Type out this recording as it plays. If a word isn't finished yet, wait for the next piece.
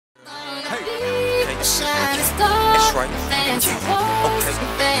right. Fancy clothes,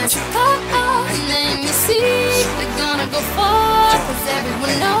 fancy cars, let me see. We're gonna go far, 'cause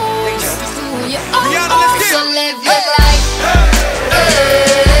everyone knows who you are. So live your life.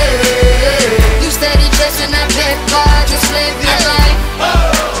 You steady chasing that big bar, just live your life.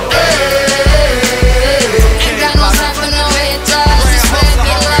 Ain't got no time for no haters, just live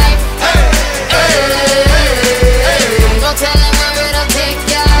your life. Don't tell them where it'll take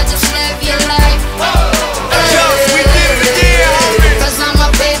ya, just live your life. Cause I'm a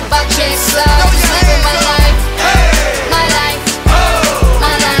paper chaser, just living my life. My life,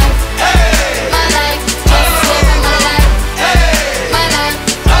 my life, my life, just living my life. My life,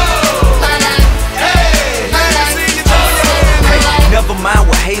 my life, my life, just living my life. Never mind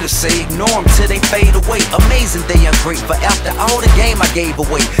what haters say, ignore them till they fade away. Amazing they ungrateful, after all the game I gave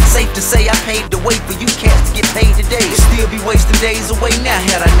away. Safe to say I paved the way for you cats to get paid today. Still be wasting days away now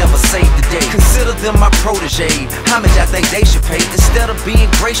had I never saved the day. Consider them my protege, how much I think they should pay? Instead of being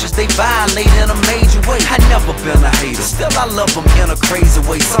gracious, they violate in a major way. I never been a hater, still I love them in a crazy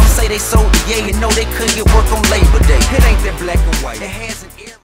way. Some say they sold the yay and know they couldn't get work on Labor Day. It ain't that black and white, it hasn't